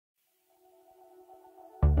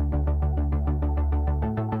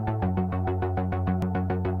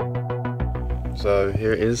So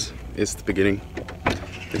here it is. It's the beginning.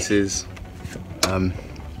 This is, I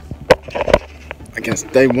guess,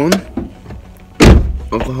 day one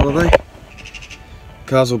of the holiday.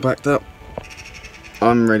 Car's all backed up.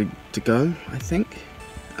 I'm ready to go, I think.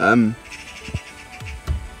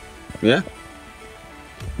 Yeah.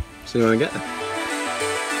 See you when I get there.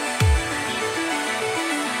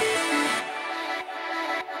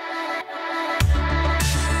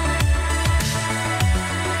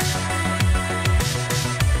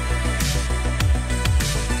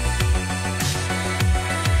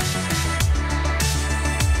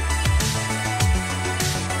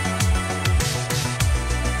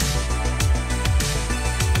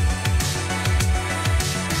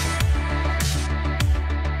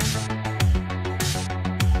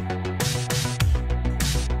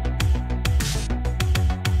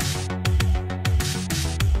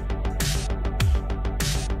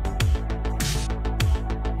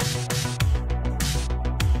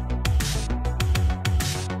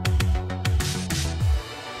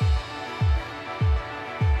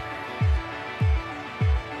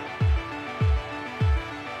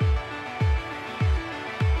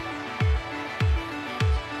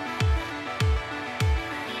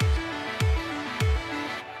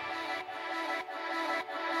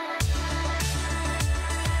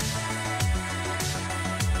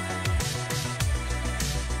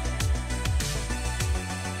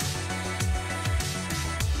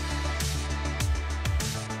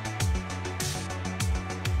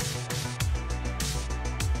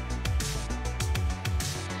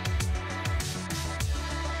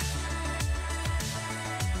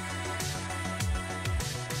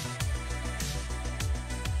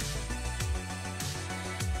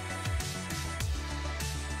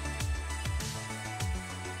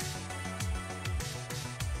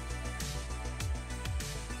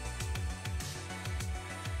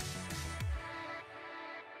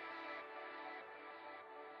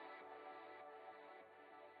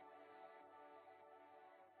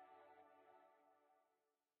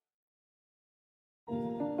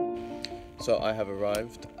 So I have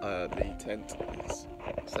arrived, the tent is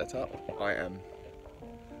set up. I am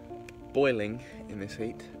boiling in this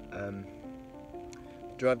heat. The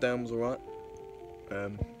drive down was alright.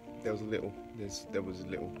 There was a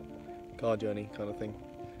little car journey kind of thing,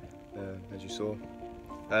 as you saw.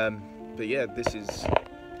 But yeah, this is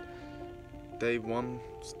day one,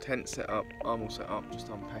 tent set up, I'm all set up, just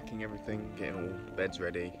unpacking everything, getting all the beds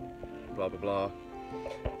ready, blah blah blah.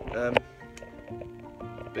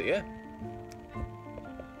 But yeah.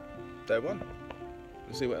 Day one.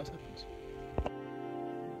 We'll see what else happens.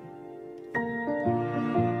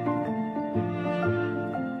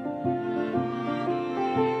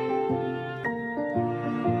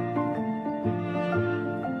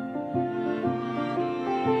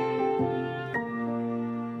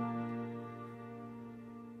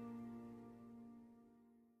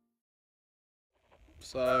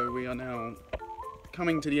 So we are now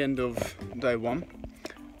coming to the end of day one.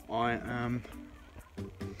 I am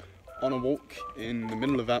on a walk in the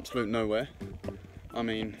middle of absolute nowhere. I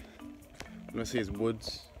mean, all I see is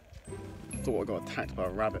woods. I thought I got attacked by a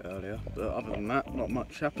rabbit earlier, but other than that, not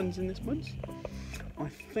much happens in this woods. I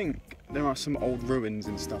think there are some old ruins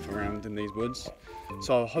and stuff around in these woods,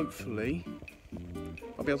 so hopefully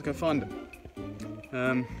I'll be able to go find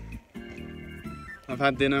them. I've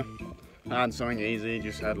had dinner. I had something easy,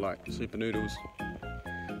 just had like super noodles.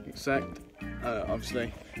 Except,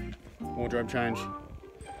 obviously, wardrobe change.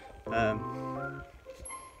 But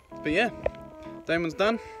yeah, day one's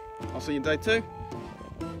done. I'll see you day two.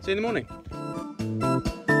 See you in the morning.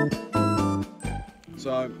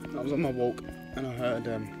 So I was on my walk and I heard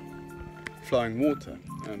flowing water,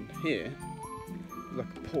 and here there's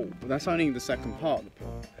like a pool, but that's only the second part of the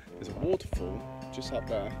pool. There's a waterfall just up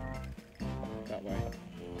there, that way,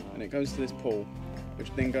 and it goes to this pool, which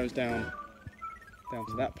then goes down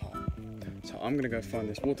to that part. So I'm gonna go find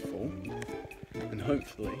this waterfall, and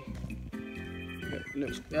hopefully it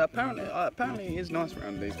looks. Yeah, apparently it is nice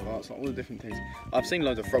around these parts, like all the different things. I've seen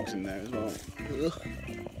loads of frogs in there as well. Ugh.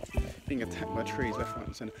 Being attacked by trees left, right,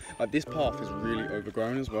 and centre. Like this path is really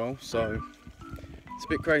overgrown as well, so it's a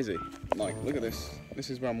bit crazy. Like, look at this. This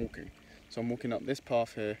is where I'm walking. So I'm walking up this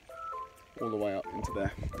path here, all the way up into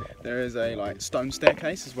there. There is a like stone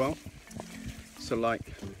staircase as well. So like,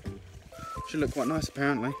 should look quite nice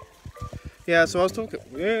apparently. Yeah, so I was talking.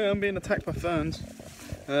 Yeah, I'm being attacked by ferns.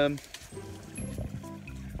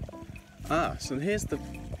 So here's the.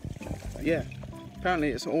 Yeah, apparently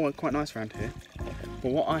it's all quite nice around here.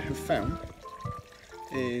 But what I have found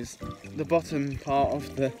is the bottom part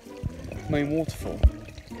of the main waterfall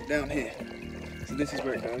down here. So this is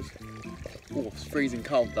where it goes. Oh, it's freezing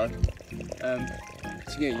cold though.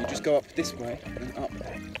 So yeah, you just go up this way and up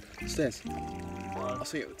the stairs. I'll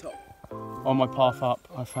see you at the top. On my path up,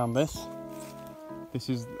 I found this. This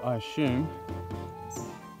is, I assume,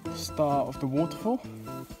 the start of the waterfall.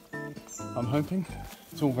 I'm hoping.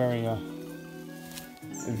 It's all very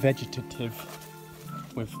vegetative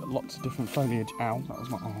with lots of different foliage. Ow, that was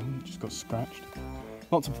my arm, just got scratched.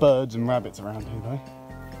 Lots of birds and rabbits around here though.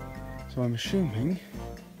 So I'm assuming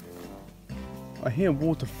I hear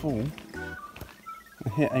waterfall. I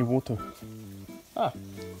hear a water. Ah,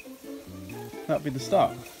 that'll be the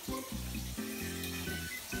start.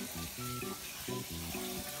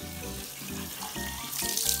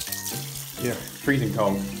 Yeah, freezing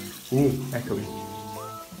cold. Ooh, echoey.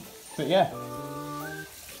 But yeah,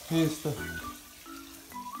 here's the,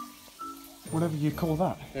 whatever you call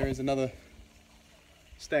that. There is another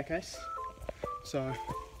staircase. So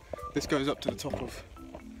this goes up to the top of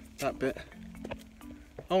that bit.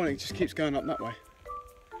 Oh, and it just keeps going up that way.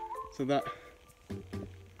 So that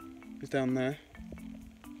is down there.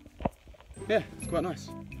 Yeah, it's quite nice.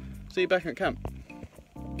 See you back at camp.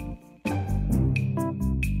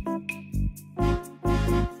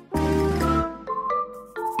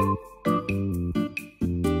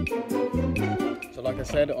 So like I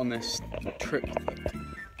said, on this trip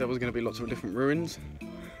there was going to be lots of different ruins.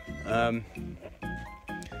 Not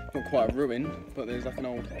quite a ruin, but there's like an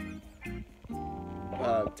old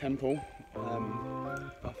temple.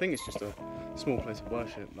 I think it's just a small place of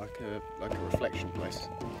worship, like a reflection place.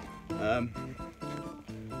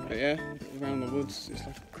 But yeah, around the woods, it's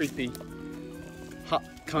like a creepy hut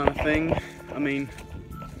kind of thing. I mean,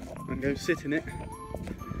 I'm gonna go sit in it,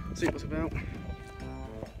 see what it's about.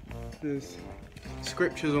 There's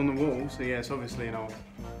scriptures on the wall, so yeah, it's obviously an old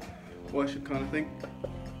worship kind of thing.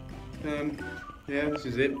 Yeah, this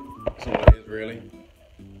is it. That's all it is really.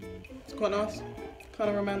 It's quite nice, kind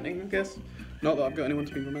of romantic, I guess. Not that I've got anyone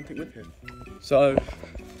to be romantic with here. So,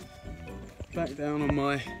 back down on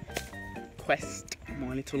my quest,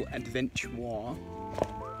 my little adventure,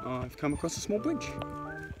 I've come across a small bridge.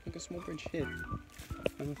 Like a small bridge here.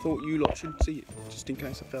 And I thought you lot should see it, just in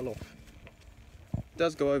case I fell off. It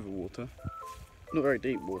does go over water. Not very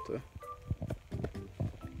deep water.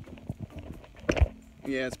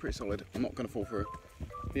 Yeah, it's pretty solid. I'm not going to fall through.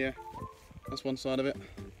 Yeah, that's one side of it.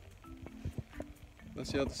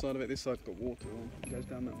 That's the other side of it. This side's got water on. It goes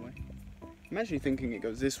down that way. I'm actually thinking it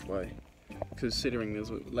goes this way, considering there's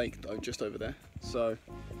a lake just over there. So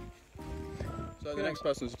the next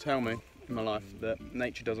person to tell me in my life that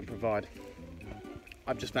nature doesn't provide.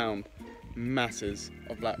 I've just found masses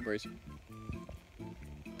of blackberries.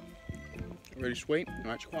 Really sweet, and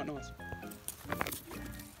actually quite nice.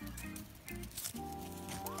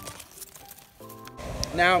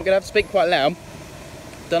 Now I'm going to have to speak quite loud.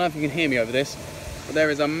 Don't know if you can hear me over this, but there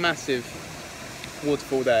is a massive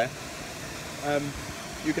waterfall there.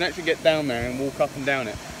 You can actually get down there and walk up and down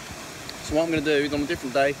it. So what I'm going to do is on a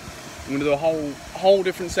different day, I'm going to do a whole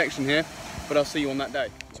different section here, but I'll see you on that day.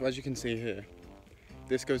 So as you can see here,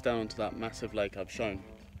 this goes down onto that massive lake I've shown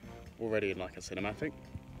already in like a cinematic.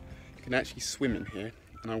 You can actually swim in here,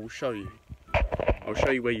 and I will show you. I'll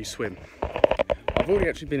show you where you swim. I've already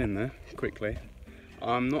actually been in there, quickly.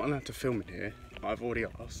 I'm not allowed to film it here, I've already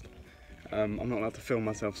asked. I'm not allowed to film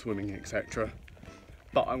myself swimming, etc.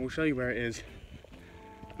 But I will show you where it is,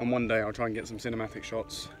 and one day I'll try and get some cinematic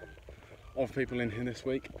shots of people in here this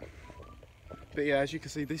week. But yeah, as you can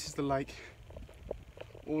see, this is the lake.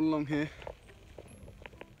 All along here,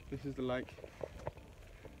 this is the lake.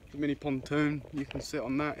 There's a mini pontoon, you can sit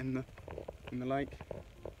on that in the lake.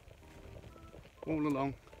 All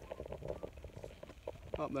along.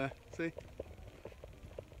 Up there, see?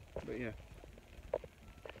 But yeah.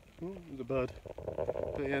 Oh, there's a bird.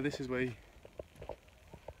 But yeah, this is where you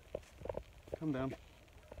come down.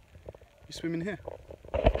 You swim in here.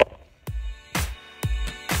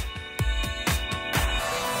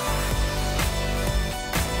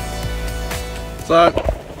 So,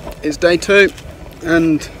 it's day 2,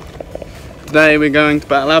 and today we're going to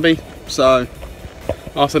Battle Abbey. So,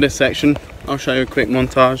 after this section, I'll show you a quick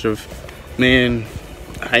montage of me and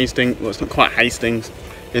Hastings. Well, it's not quite Hastings.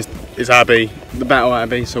 It's Abbey, the Battle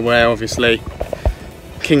Abbey, so where obviously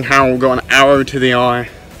King Harold got an arrow to the eye.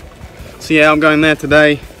 So yeah, I'm going there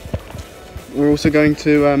today. We're also going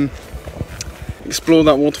to explore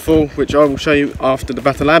that waterfall, which I will show you after the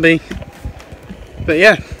Battle Abbey. But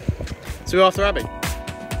yeah, see you after Abbey.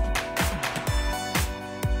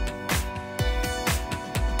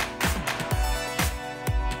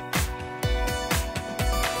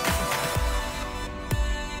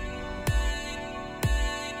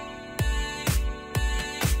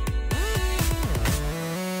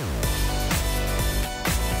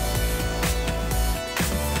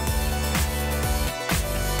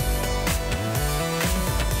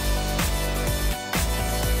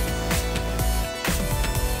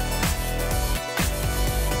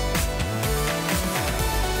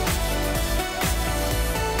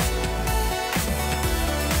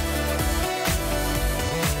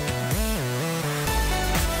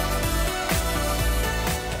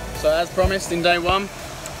 as promised in day one,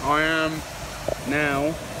 I am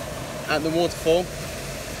now at the waterfall.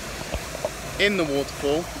 In the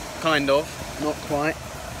waterfall, kind of, not quite.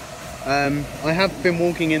 I have been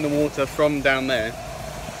walking in the water from down there.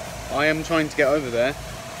 I am trying to get over there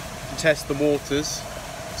to test the waters,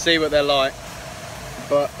 see what they're like.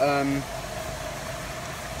 But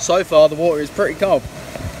so far the water is pretty cold.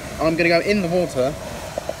 I'm going to go in the water.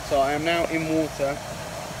 So I am now in water.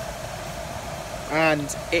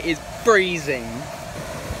 And it is freezing.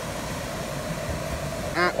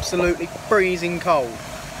 Absolutely freezing cold.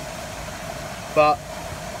 But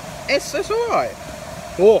it's alright.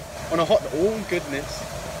 Oh, on a hot, oh goodness.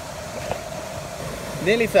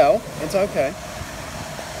 Nearly fell, it's okay.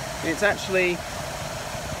 It's actually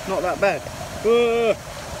not that bad.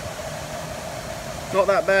 Not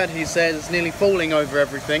that bad, he says. It's nearly falling over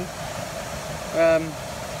everything.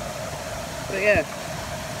 But yeah,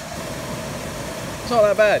 it's not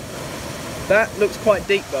that bad. That looks quite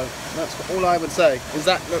deep though. That's all I would say, is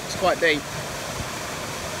that looks quite deep.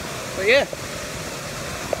 But yeah.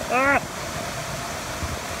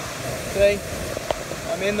 See,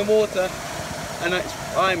 I'm in the water and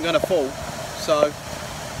I'm gonna fall. So,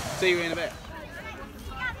 see you in a bit.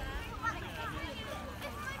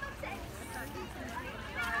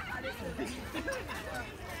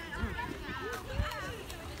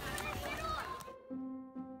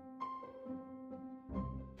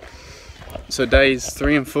 So days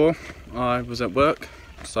 3 and 4, I was at work,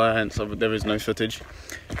 so hence there is no footage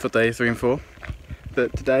for day 3 and 4.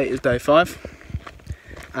 But today is day 5,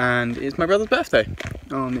 and it's my brother's birthday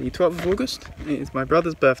on the 12th of August. It is my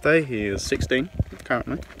brother's birthday. He is 16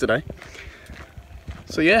 currently today.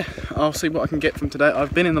 So yeah, I'll see what I can get from today.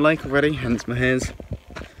 I've been in the lake already, hence my hair's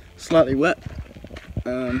slightly wet.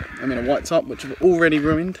 I'm in a white top, which I've already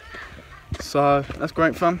ruined. So that's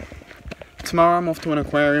great fun. Tomorrow I'm off to an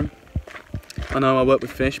aquarium. I know I work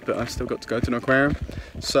with fish, but I've still got to go to an aquarium.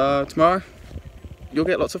 So tomorrow, you'll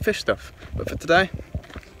get lots of fish stuff. But for today,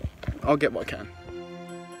 I'll get what I can.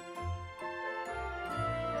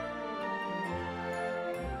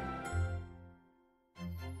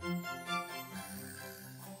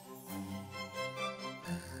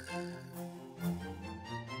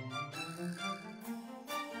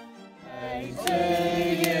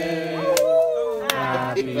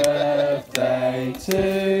 Happy birthday to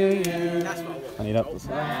you. I need up this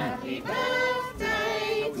one. Happy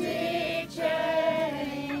birthday, dear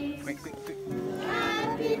James.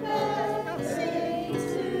 Happy birthday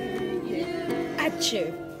to you. Achoo.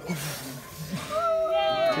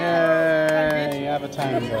 Yay, have a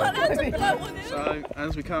tango. So,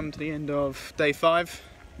 as we come to the end of day 5,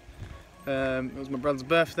 it was my brother's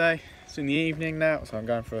birthday. It's in the evening now, so I'm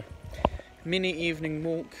going for a mini evening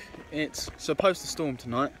walk. It's supposed to storm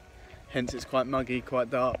tonight, hence it's quite muggy, quite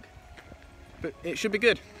dark, but it should be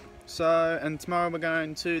good. So, and tomorrow we're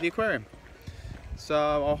going to the aquarium, so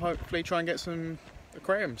I'll hopefully try and get some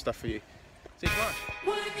aquarium stuff for you. See you tomorrow.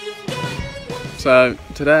 So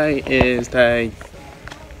today is day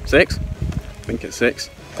 6, I think it's 6.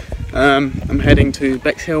 I'm heading to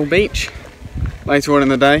Bexhill Beach later on in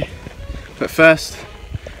the day, but first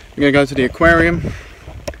I'm going to go to the aquarium,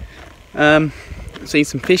 see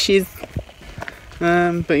some fishes,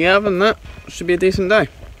 but yeah, other than that, it should be a decent day.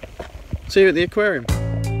 See you at the aquarium.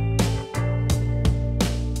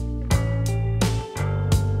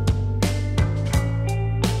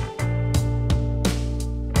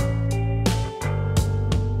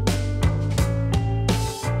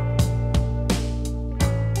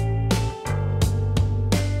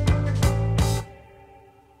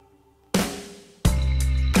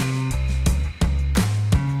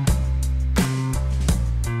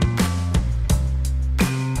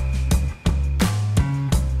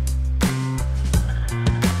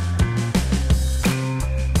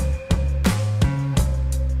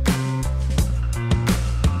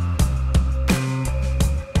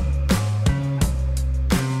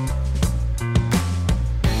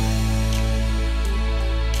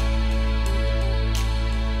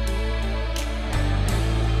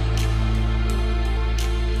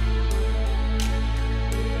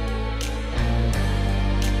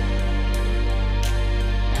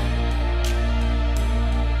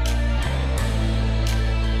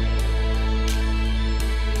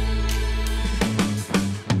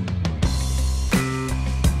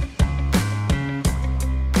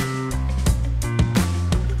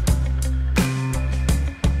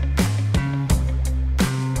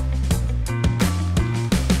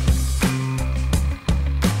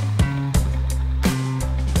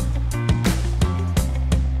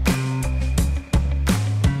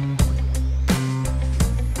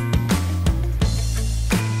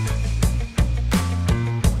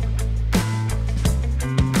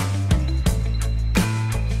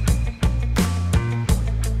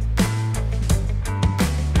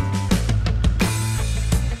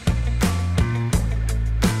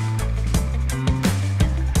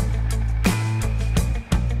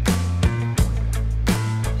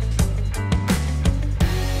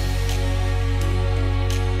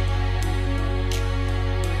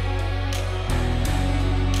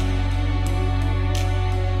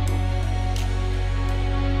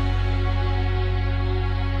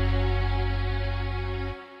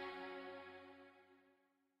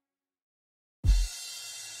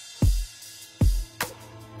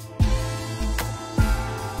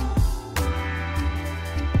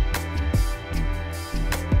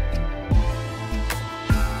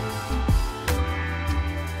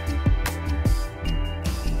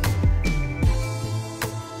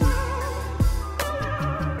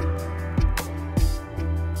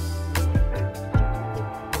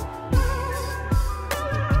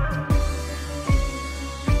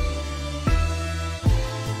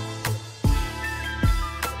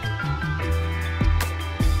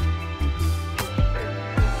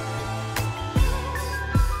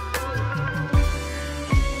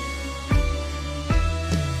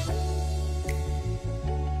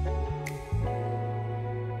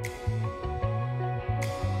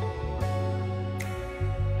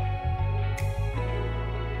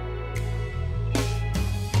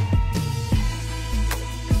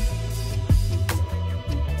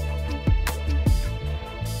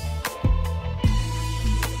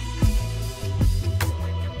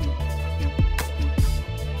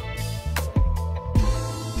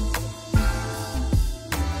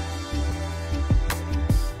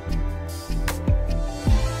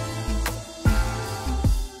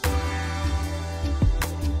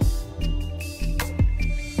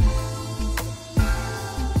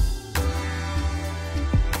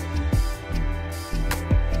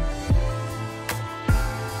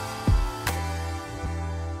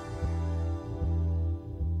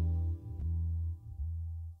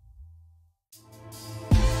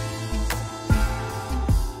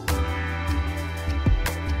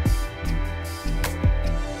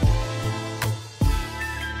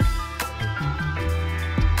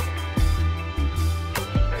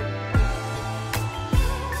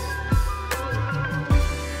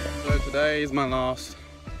 today is my last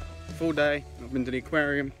full day. I've been to the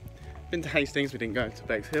aquarium, been to Hastings. We didn't go to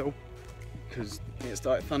Beggs Hill because it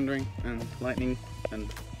started thundering and lightning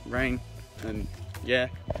and rain and yeah.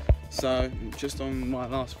 So just on my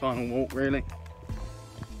last final walk really.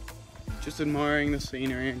 Just admiring the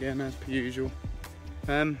scenery again as per usual.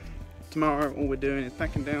 Tomorrow all we're doing is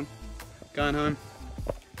packing down, going home.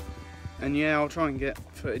 And yeah, I'll try and get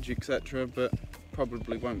footage etc, but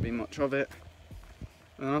probably won't be much of it.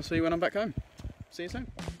 And I'll see you when I'm back home. See you soon.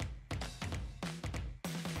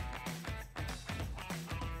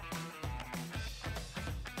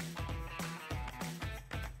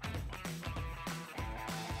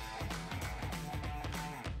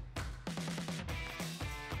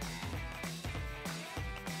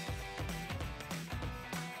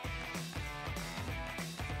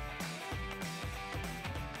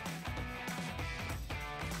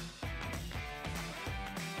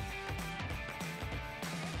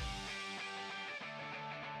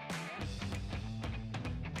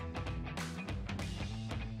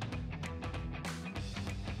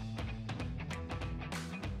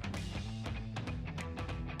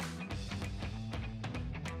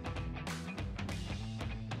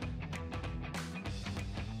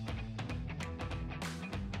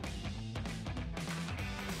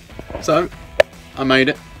 So, I made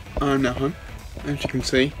it. I'm now home. As you can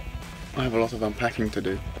see, I have a lot of unpacking to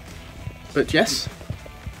do. But yes,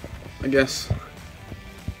 I guess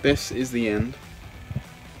this is the end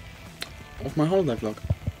of my holiday vlog.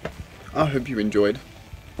 I hope you enjoyed.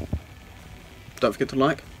 Don't forget to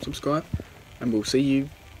like, subscribe, and we'll see you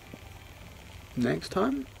next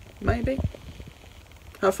time, maybe?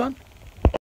 Have fun.